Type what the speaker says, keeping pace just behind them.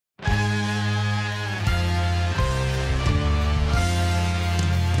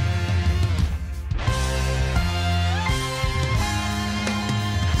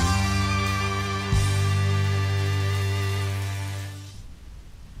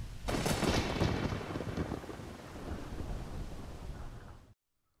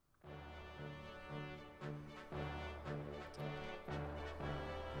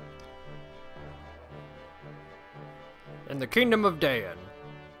In the kingdom of Dayan,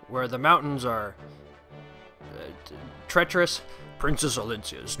 where the mountains are treacherous, Princess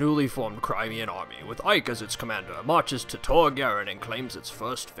Alincia's newly formed Crimean army, with Ike as its commander, marches to Tor Garen and claims its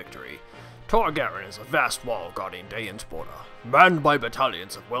first victory. Tor Garen is a vast wall guarding Dayan's border. Manned by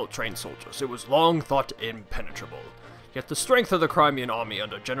battalions of well-trained soldiers, it was long thought impenetrable. Yet the strength of the Crimean army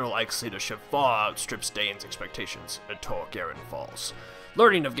under General Ike's leadership far outstrips Dayan's expectations, and Tor Garen falls.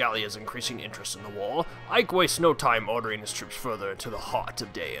 Learning of Gallia's increasing interest in the war, Ike wastes no time ordering his troops further into the heart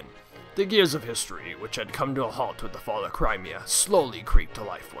of Dayan. The gears of history, which had come to a halt with the fall of Crimea, slowly creep to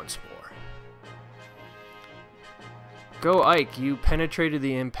life once more. Go Ike, you penetrated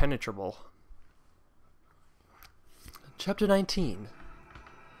the impenetrable. Chapter 19.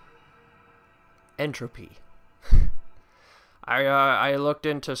 Entropy. I looked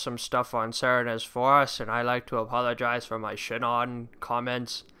into some stuff on Serena's Forest, and I like to apologize for my shit-on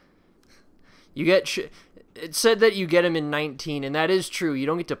comments. You get it said that you get him in 19, and that is true. You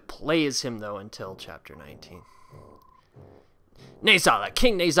don't get to play as him, though, until Chapter 19. Nazala,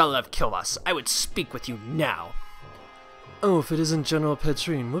 King Nazala of Kilvas, I would speak with you now. Oh, if it isn't General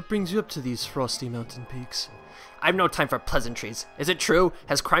Petrine, what brings you up to these frosty mountain peaks? I've no time for pleasantries. Is it true?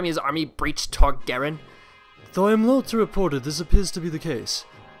 Has Crimea's army breached Tor Garen? Though I am loath to report it, this appears to be the case.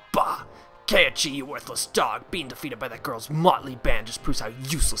 Bah! Keiichi, you worthless dog! Being defeated by that girl's motley band just proves how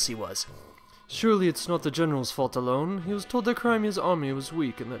useless he was. Surely it's not the general's fault alone. He was told that Crimea's army was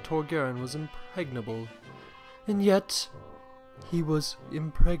weak and that Tor Garen was impregnable. And yet, he was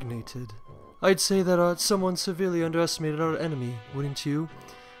impregnated. I'd say that someone severely underestimated our enemy, wouldn't you?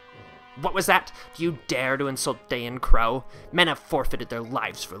 What was that? Do you dare to insult Dayan Crow? Men have forfeited their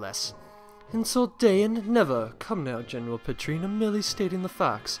lives for less. Insult Dayan? Never. Come now, General Petrine, I'm merely stating the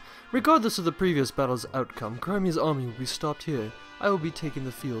facts. Regardless of the previous battle's outcome, Crimea's army will be stopped here. I will be taking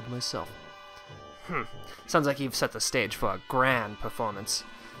the field myself. Sounds like you've set the stage for a grand performance.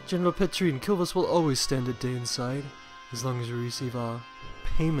 General Petrine, Kilvas will always stand at Dayan's side, as long as we receive our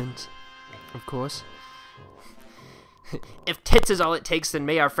payment, of course. If tits is all it takes, then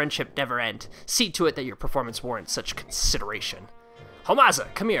may our friendship never end. See to it that your performance warrants such consideration.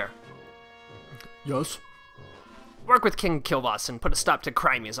 Homaza, come here. Yes? Work with King Kilvas and put a stop to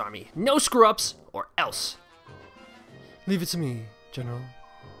Crimea's army. No screw-ups, or else. Leave it to me, General.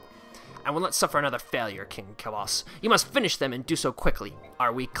 I will not suffer another failure, King Kilvas. You must finish them and do so quickly.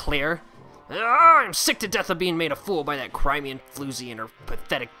 Are we clear? I'm sick to death of being made a fool by that Crimean floozy and her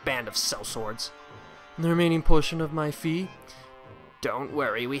pathetic band of sellswords. The remaining portion of my fee? Don't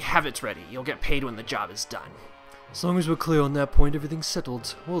worry, we have it ready. You'll get paid when the job is done. As long as we're clear on that point, everything's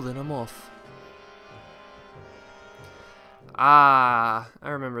settled. Well then, I'm off. Ah, I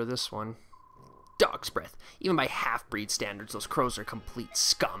remember this one. Dog's breath. Even by half-breed standards, those crows are complete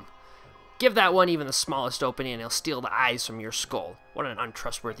scum. Give that one even the smallest opening and he'll steal the eyes from your skull. What an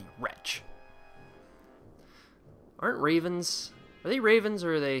untrustworthy wretch. Aren't ravens... Are they ravens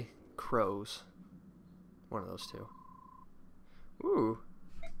or are they crows? One of those two. Ooh.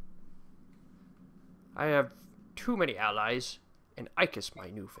 I have too many allies, and Ike is my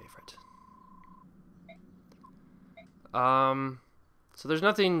new favorite. So there's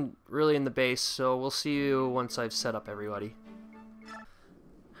nothing really in the base, so we'll see you once I've set up everybody.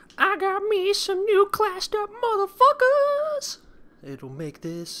 I got me some new classed up motherfuckers! It'll make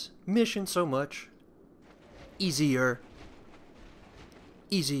this mission so much easier.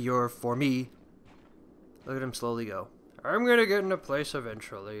 Easier for me. Look at him slowly go. I'm gonna get into place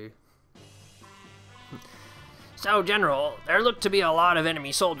eventually. So, General, there look to be a lot of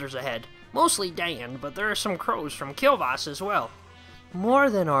enemy soldiers ahead. Mostly Dayan, but there are some crows from Kilvas as well. More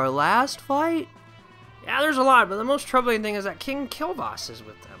than our last fight? Yeah, there's a lot, but the most troubling thing is that King Kilvas is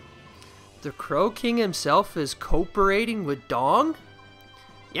with them. The Crow King himself is cooperating with Dong?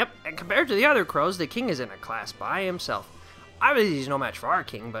 Yep, and compared to the other crows, the king is in a class by himself. Obviously, he's no match for our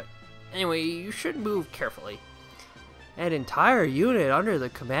king, but anyway, you should move carefully. An entire unit under the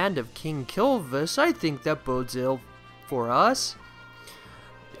command of King Kilvas, I think that bodes ill for us.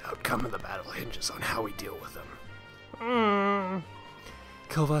 The outcome of the battle hinges on how we deal with them.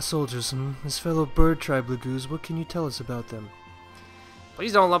 Kilvas soldiers, his fellow bird tribe Lagoos, what can you tell us about them?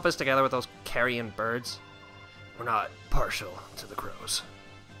 Please don't lump us together with those carrion birds. We're not partial to the crows.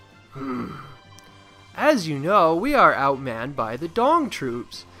 As you know, we are outmanned by the Dong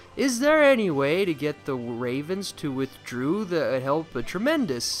troops. Is there any way to get the ravens to withdraw that help a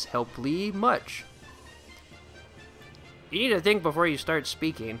tremendous helply much? You need to think before you start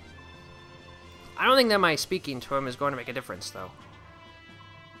speaking. I don't think that my speaking to him is going to make a difference, though.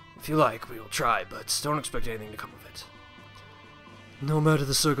 If you like, we will try, but don't expect anything to come of it. No matter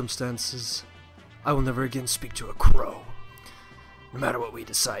the circumstances, I will never again speak to a crow. No matter what we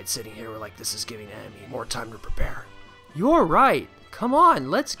decide, sitting here like this is giving the enemy more time to prepare. You're right. Come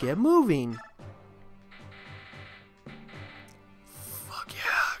on, let's get moving. Fuck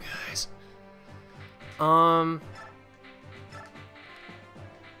yeah, guys.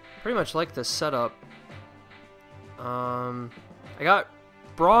 Pretty much like this setup. I got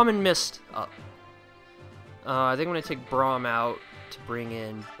Braum and Mist up. I think I'm gonna take Braum out to bring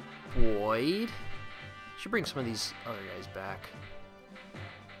in Boyd. Should bring some of these other guys back.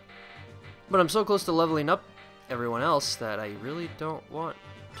 But I'm so close to leveling up everyone else that I really don't want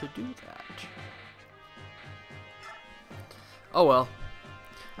to do that. Oh well.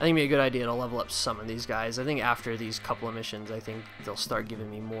 I think it'd be a good idea to level up some of these guys. I think after these couple of missions, I think they'll start giving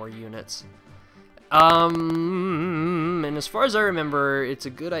me more units. And as far as I remember, it's a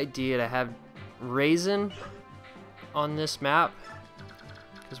good idea to have Raisin on this map.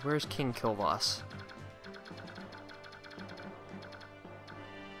 Because where's King Kilvas?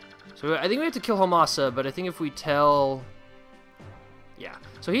 So I think we have to kill Homasa, but I think if we tell... Yeah.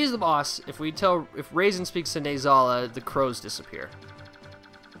 So he's the boss. If Raisin speaks to Nezala, the crows disappear.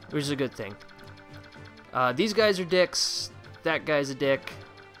 Which is a good thing. These guys are dicks. That guy's a dick.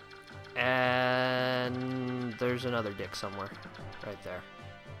 And there's another dick somewhere. Right there.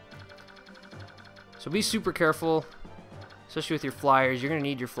 So be super careful. Especially with your flyers. You're going to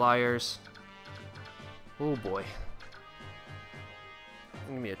need your flyers. Oh boy.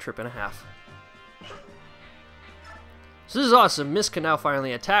 Give me a trip and a half. So this is awesome. Mist can now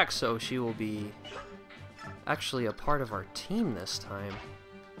finally attack, so she will be actually a part of our team this time.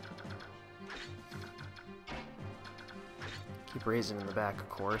 Keep Raisin in the back, of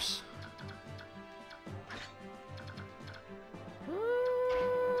course.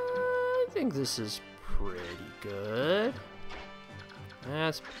 I think this is pretty good.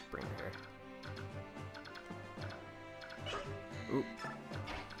 Let's bring her. Oop.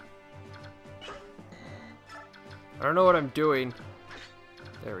 I don't know what I'm doing.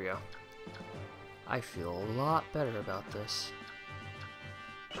 There we go. I feel a lot better about this.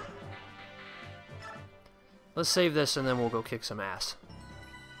 Let's save this and then we'll go kick some ass.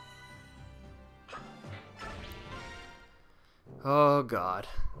 Oh god.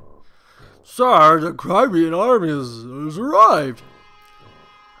 Sir, the Crimean army has arrived.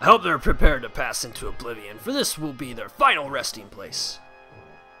 I hope they're prepared to pass into oblivion, for this will be their final resting place.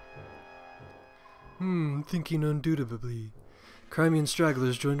 Thinking undubitably. Crimean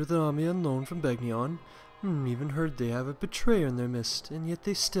stragglers joined with an army unknown from Begnion. Even heard they have a betrayer in their midst, and yet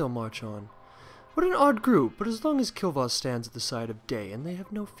they still march on. What an odd group, but as long as Kilvas stands at the side of Day, and they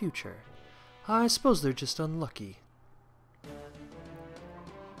have no future. I suppose they're just unlucky.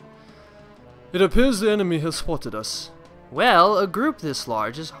 It appears the enemy has spotted us. Well, a group this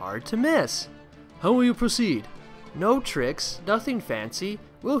large is hard to miss. How will you proceed? No tricks, nothing fancy.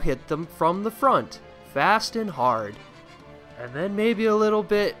 We'll hit them from the front, fast and hard. And then maybe a little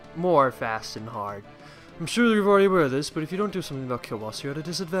bit more fast and hard. I'm sure you're already aware of this, but if you don't do something about Kilvas, you're at a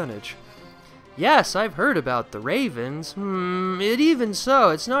disadvantage. Yes, I've heard about the ravens. Even so,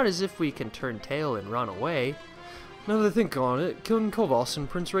 it's not as if we can turn tail and run away. Now that I think on it, King Kilvas and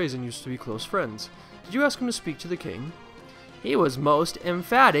Prince Raisin used to be close friends. Did you ask him to speak to the king? He was most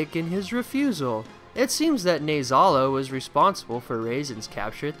emphatic in his refusal. It seems that Nezala was responsible for Raisin's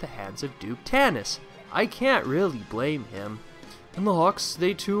capture at the hands of Duke Tanis. I can't really blame him. And the Hawks,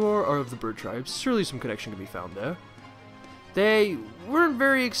 they too are of the bird tribes. Surely some connection can be found there. They weren't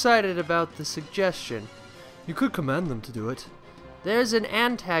very excited about the suggestion. You could command them to do it. There's an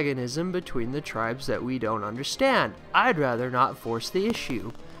antagonism between the tribes that we don't understand. I'd rather not force the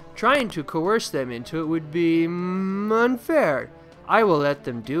issue. Trying to coerce them into it would be unfair. I will let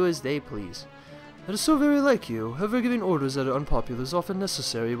them do as they please. That is so very like you. However, giving orders that are unpopular is often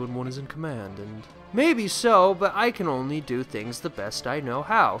necessary when one is in command, and... Maybe so, but I can only do things the best I know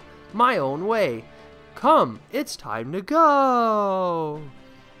how. My own way. Come, it's time to go!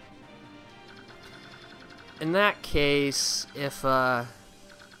 In that case, if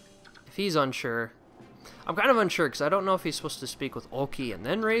he's unsure... I'm kind of unsure, because I don't know if he's supposed to speak with Olki and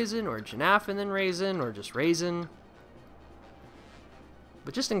then Raisin, or Janaf and then Raisin, or just Raisin.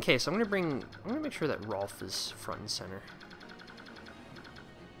 But just in case, I'm gonna make sure that Rolf is front and center.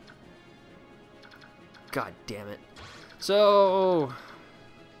 God damn it. So,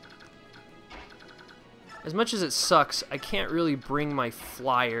 as much as it sucks, I can't really bring my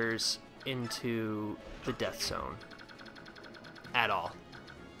flyers into the death zone at all.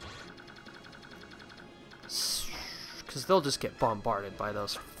 Because they'll just get bombarded by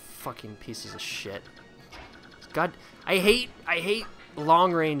those fucking pieces of shit. God, I hate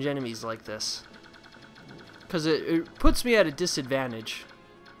long-range enemies like this. Because it puts me at a disadvantage.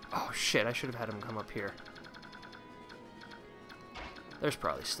 Oh shit, I should have had him come up here. There's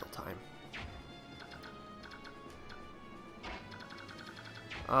probably still time.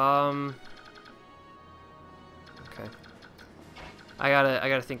 Okay. I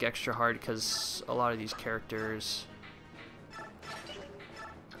gotta think extra hard because a lot of these characters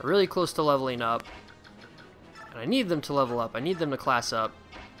are really close to leveling up. And I need them to level up. I need them to class up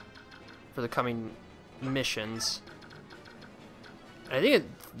for the coming missions. And I think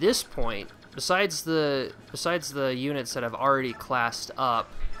at this point, besides the units that have already classed up,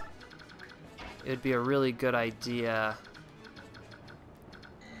 it would be a really good idea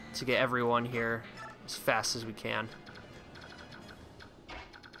to get everyone here as fast as we can.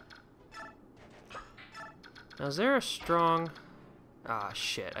 Now, is there a strong... Ah,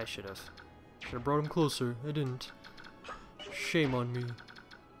 shit, I should have brought him closer. I didn't. Shame on me.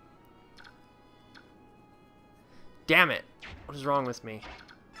 Damn it! What is wrong with me?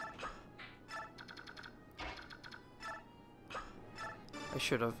 I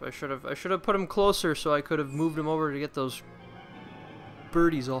should have put him closer so I could have moved him over to get those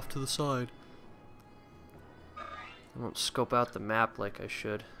birdies off to the side. I won't scope out the map like I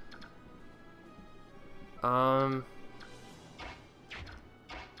should.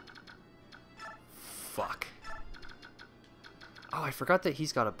 Fuck. Oh, I forgot that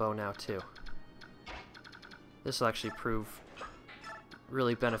he's got a bow now, too. This will actually prove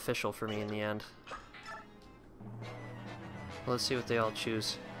really beneficial for me in the end. Well, let's see what they all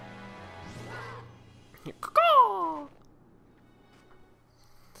choose. Oh,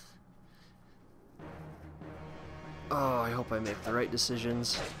 I hope I make the right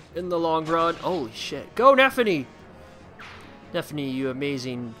decisions in the long run. Holy shit. Go, Nephany! Nephany, you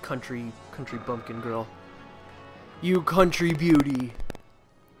amazing country bumpkin girl. You country beauty.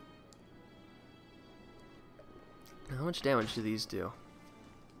 How much damage do these do?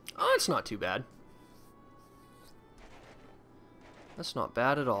 Oh, it's not too bad. That's not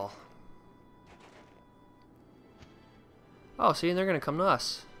bad at all. Oh, see, and they're gonna come to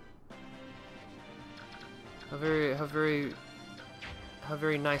us. How very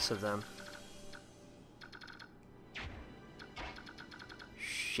nice of them.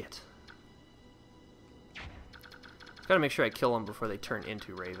 Shit. Gotta make sure I kill them before they turn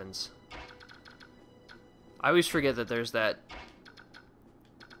into ravens. I always forget that there's that...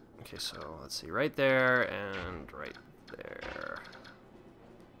 Okay, so let's see, right there and right there.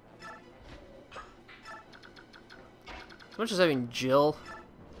 As much as having Jill,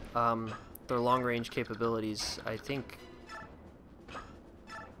 their long-range capabilities, I think...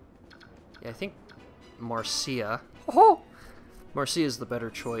 Yeah, I think Marcia... Oh! Marcia is the better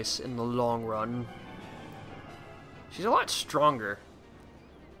choice in the long run. She's a lot stronger.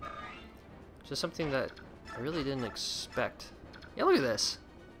 Which is something that I really didn't expect. Yeah, look at this.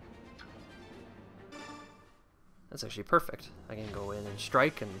 That's actually perfect. I can go in and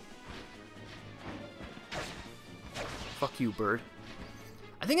strike and... Fuck you, bird.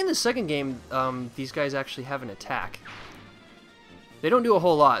 I think in the second game, these guys actually have an attack. They don't do a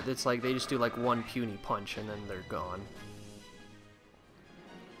whole lot. It's like they just do like one puny punch and then they're gone.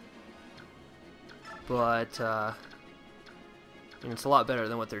 But, and it's a lot better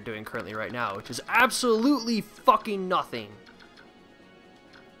than what they're doing currently right now, which is absolutely fucking nothing.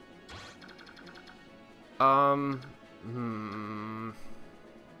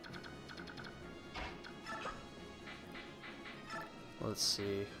 Let's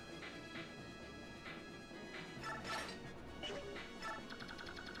see.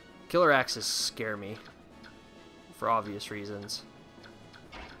 Killer axes scare me, for obvious reasons.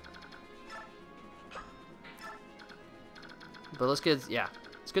 But let's get, yeah,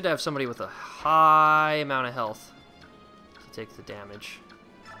 it's good to have somebody with a high amount of health to take the damage.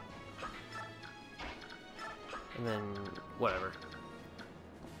 And then, whatever.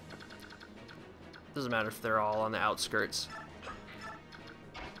 Doesn't matter if they're all on the outskirts.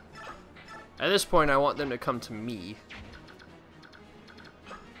 At this point, I want them to come to me.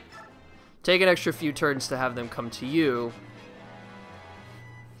 Take an extra few turns to have them come to you.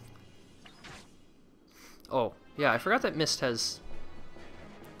 Oh, yeah, I forgot that Mist has...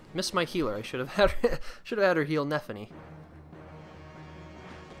 Mist my healer. I should have had her heal Nephany.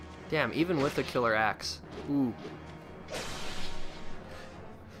 Damn, even with the killer axe. Ooh.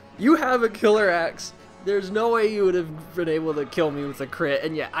 You have a killer axe. There's no way you would have been able to kill me with a crit,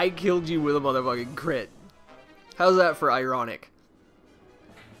 and yet I killed you with a motherfucking crit. How's that for ironic?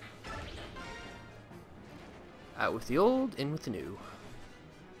 Out with the old, in with the new.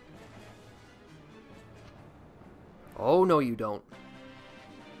 Oh, no you don't.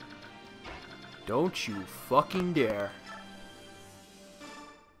 Don't you fucking dare.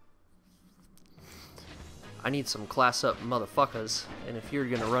 I need some class up motherfuckers, and if you're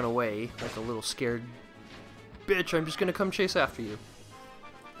gonna run away like a little scared bitch, I'm just gonna come chase after you.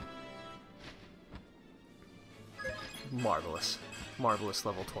 Marvelous. Marvelous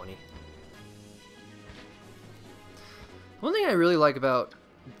level 20. One thing I really like about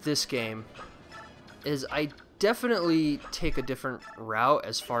this game is I definitely take a different route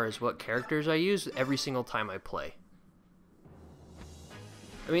as far as what characters I use every single time I play.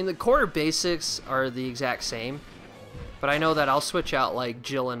 I mean, the core basics are the exact same, but I know that I'll switch out like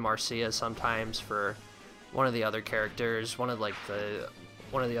Jill and Marcia sometimes for one of the other characters, one of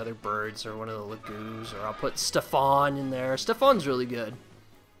the other birds, or one of the Lagoos, or I'll put Stefan in there. Stefan's really good.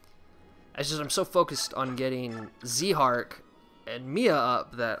 It's just I'm so focused on getting Zehark and Mia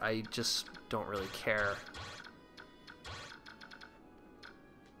up that I just don't really care.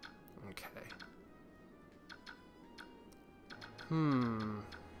 Okay.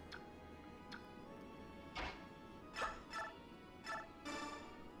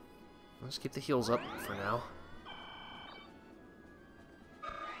 Let's keep the heals up for now.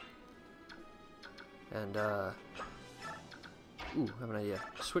 And, ooh, I have an idea.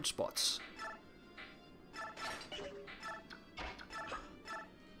 Switch spots.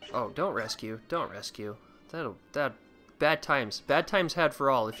 Oh, don't rescue. Don't rescue. Bad times. Bad times had for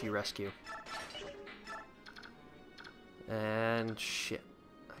all if you rescue. And, shit.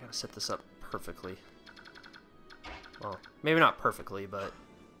 I gotta set this up perfectly. Well, maybe not perfectly, but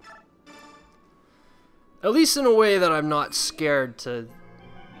at least in a way that I'm not scared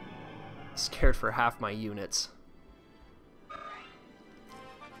for half my units.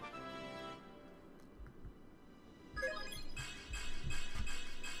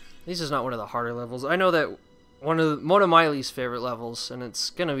 This is not one of the harder levels. I know that one of my least favorite levels, and it's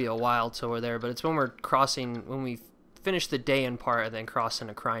gonna be a while till we're there, but it's when we finish the Dayan part and then cross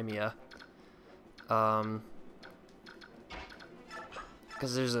into Crimea. Because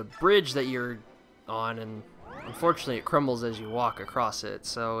there's a bridge that you're on, and unfortunately it crumbles as you walk across it,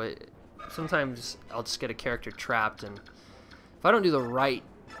 so sometimes I'll just get a character trapped, and if I don't do the right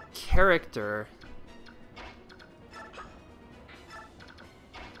character,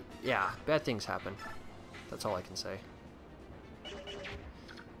 yeah, bad things happen. That's all I can say.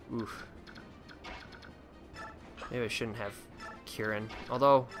 Oof. Maybe I shouldn't have Kieran,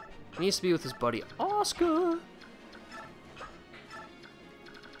 although he needs to be with his buddy Oscar.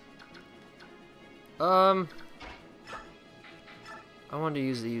 I wanted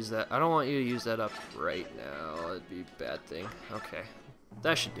to use that. I don't want you to use that up right now. That'd be a bad thing. Okay.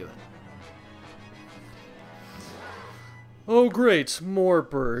 That should do it. Oh great, more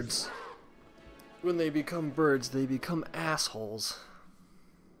birds. When they become birds, they become assholes.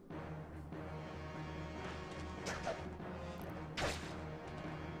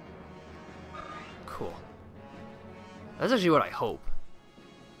 Cool. That's actually what I hope.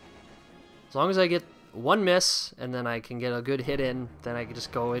 As long as I get one miss, and then I can get a good hit in, then I can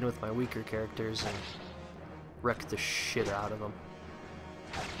just go in with my weaker characters and wreck the shit out of them.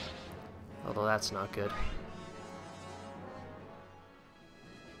 Although that's not good.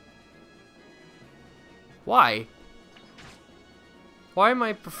 Why? Why am I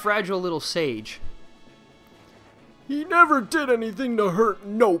a fragile little sage? He never did anything to hurt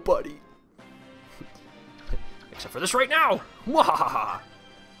nobody. Except for this right now! Mwahaha!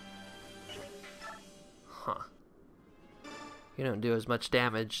 Huh. You don't do as much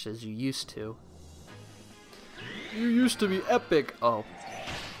damage as you used to. You used to be epic. Oh.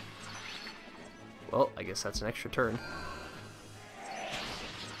 Well, I guess that's an extra turn.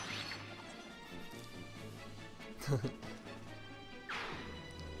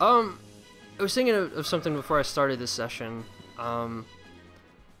 I was thinking of something before I started this session. The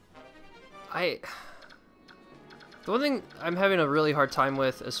one thing I'm having a really hard time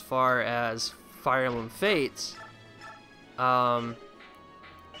with as far as Fire Emblem Fates,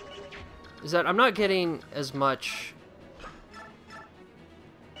 is that I'm not getting as much...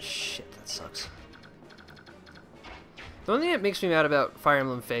 Shit, that sucks. The one thing that makes me mad about Fire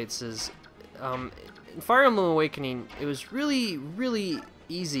Emblem Fates is, in Fire Emblem Awakening, it was really, really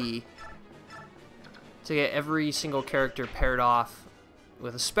easy to get every single character paired off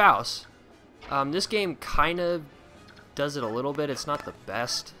with a spouse. This game kind of does it a little bit. It's not the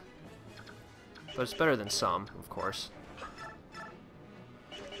best, but it's better than some, of course.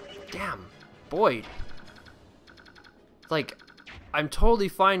 Damn, Boyd. Like, I'm totally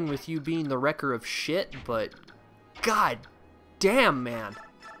fine with you being the wrecker of shit, but god damn, man.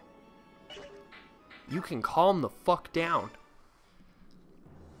 You can calm the fuck down.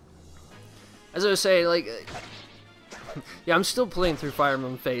 as I was saying, like, yeah, I'm still playing through Fire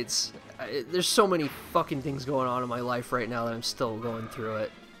Emblem Fates. There's so many fucking things going on in my life right now that I'm still going through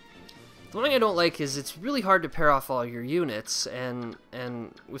it. The one thing I don't like is it's really hard to pair off all your units, and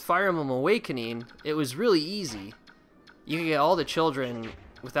with Fire Emblem Awakening, it was really easy. You could get all the children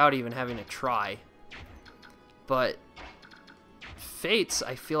without even having to try. But Fates,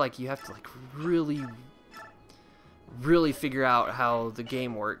 I feel like you have to like really figure out how the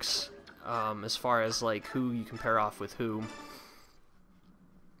game works, as far as like who you can pair off with who.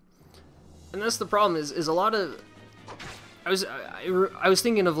 And that's the problem, is a lot of... I was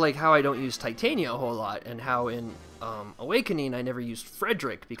thinking of like how I don't use Titania a whole lot, and how in Awakening I never used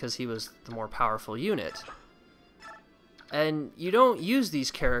Frederick because he was the more powerful unit. And you don't use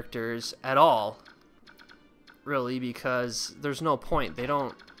these characters at all, really, because there's no point. They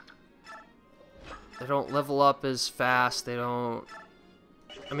don't level up as fast. They don't...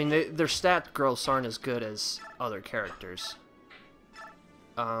 I mean, their stat growths aren't as good as other characters.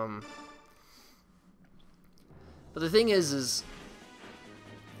 But the thing is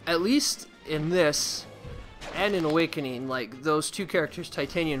at least in this and in Awakening, like, those two characters,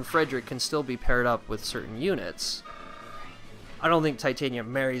 Titania and Frederick, can still be paired up with certain units. I don't think Titania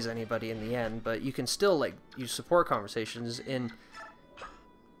marries anybody in the end, but you can still, like, use support conversations. In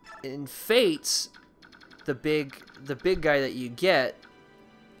Fates, the big guy that you get,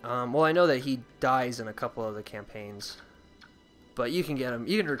 well, I know that he dies in a couple of the campaigns, but you can get him,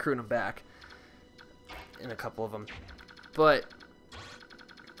 you can recruit him back in a couple of them. But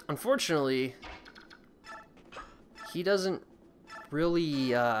unfortunately, he doesn't really,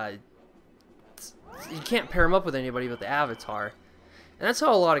 you can't pair him up with anybody but the Avatar. And that's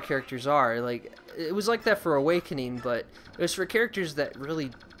how a lot of characters are. Like, it was like that for Awakening, but it was for characters that really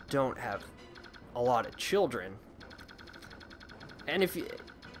don't have a lot of children. And if you,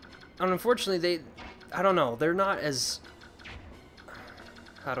 and unfortunately, I don't know, they're not as,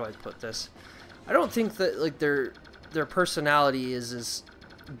 how do I put this? I don't think that, like, their personality is as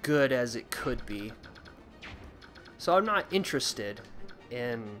good as it could be. So I'm not interested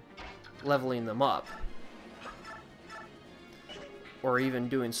in leveling them up, or even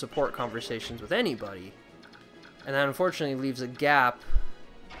doing support conversations with anybody. And that unfortunately leaves a gap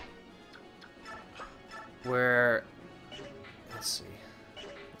where, let's see,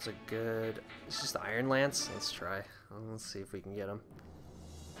 it's a good, it's just the Iron Lance. Let's try. Let's see if we can get him.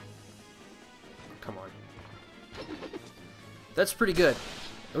 Come on. That's pretty good.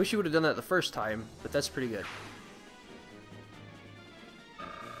 I wish you would have done that the first time, but that's pretty good.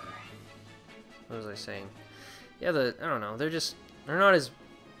 What was I saying? Yeah, I don't know, they're not as...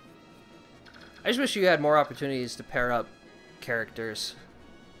 I just wish you had more opportunities to pair up characters.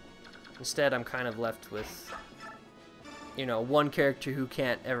 Instead, I'm kind of left with, you know, one character who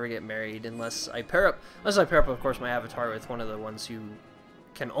can't ever get married unless I pair up, of course, my Avatar with one of the ones who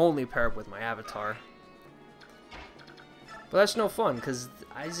can only pair up with my Avatar. But that's no fun, because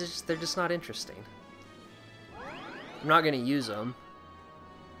they're just not interesting. I'm not going to use them.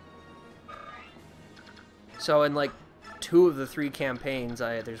 So in like 2 of the 3 campaigns,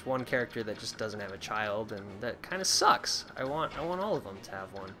 there's one character that just doesn't have a child, and that kind of sucks. I want all of them to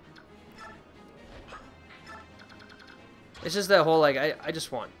have one. It's just that whole, like, I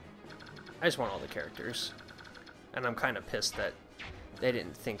just want all the characters. And I'm kind of pissed that they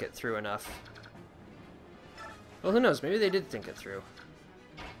didn't think it through enough. Well, who knows? Maybe they did think it through.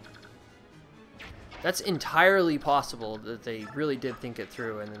 That's entirely possible, that they really did think it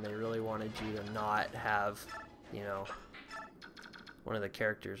through, and then they really wanted you to not have, you know, one of the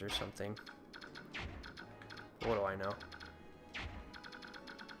characters or something. What do I know?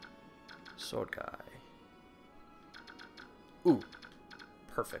 Sword guy. Ooh.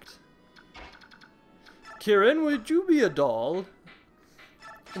 Perfect. Kieran, would you be a doll?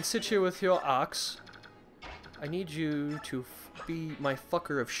 And sit here with your ox. I need you to be my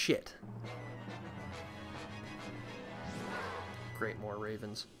fucker of shit. Great, more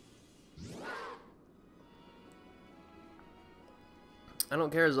ravens. I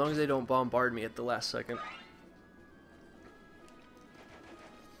don't care as long as they don't bombard me at the last second.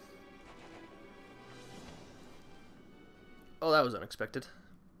 Oh, that was unexpected.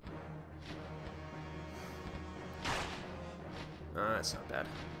 That's not bad.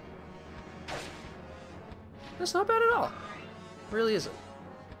 That's not bad at all. It really isn't.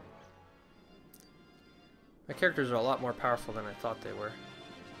 My characters are a lot more powerful than I thought they were.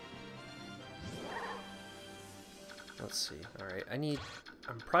 Let's see. Alright,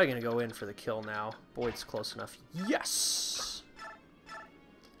 I'm probably going to go in for the kill now. Boyd's close enough. Yes!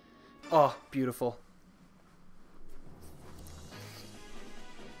 Oh, beautiful.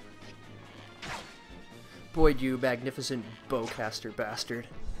 Boyd, you magnificent bowcaster bastard.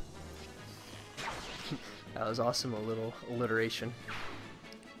 That was awesome, a little alliteration.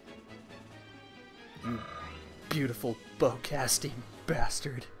 You beautiful bowcasting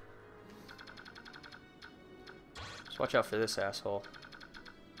bastard. Just watch out for this asshole.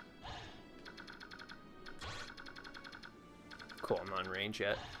 Cool, I'm not in range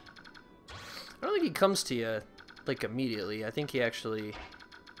yet. I don't think he comes to you, like, immediately. I think he actually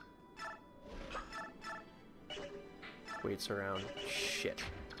waits around. Shit.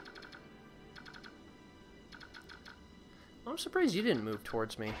 I'm surprised you didn't move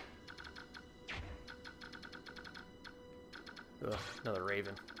towards me. Ugh, another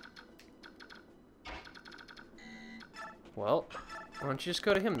raven. Well, why don't you just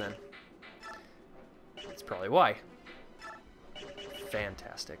go to him then? That's probably why.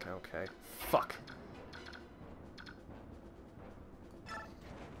 Fantastic, okay. Fuck.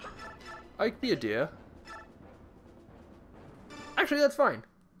 I like the idea. Actually, that's fine.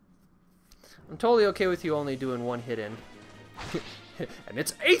 I'm totally okay with you only doing one hit in. And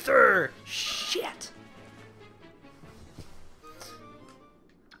it's Aether! Shit!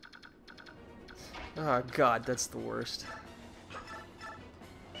 Oh god, that's the worst.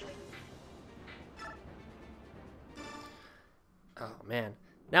 Oh man.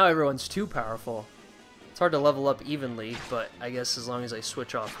 Now everyone's too powerful. It's hard to level up evenly, but I guess as long as I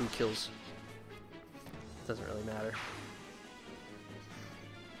switch off who kills, it doesn't really matter.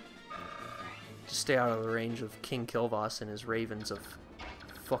 Just stay out of the range of King Kilvas and his ravens of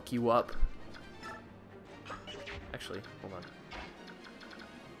fuck you up. Actually, hold on.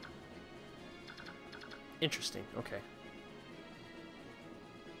 Interesting, okay.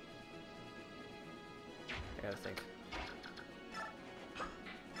 I gotta think.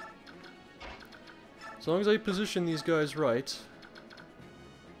 As long as I position these guys right.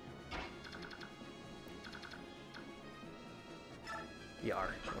 Yar,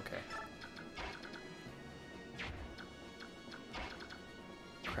 okay.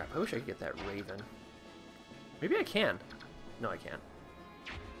 Crap, I wish I could get that raven. Maybe I can. No, I can't.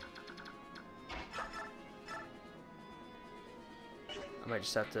 I might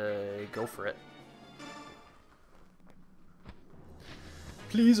just have to go for it.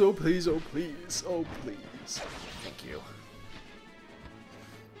 Please, oh please, oh please, oh please. Thank you.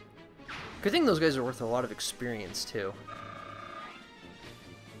 Good thing those guys are worth a lot of experience, too.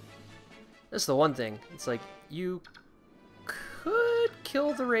 That's the one thing. It's like, you could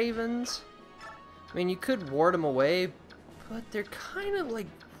kill the ravens. I mean, you could ward them away, but they're kind of, like,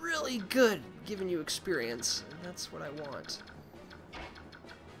 really good at giving you experience. And that's what I want.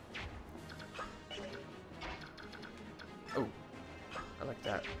 Oh. I like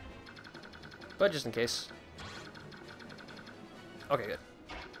that. But just in case. Okay, good.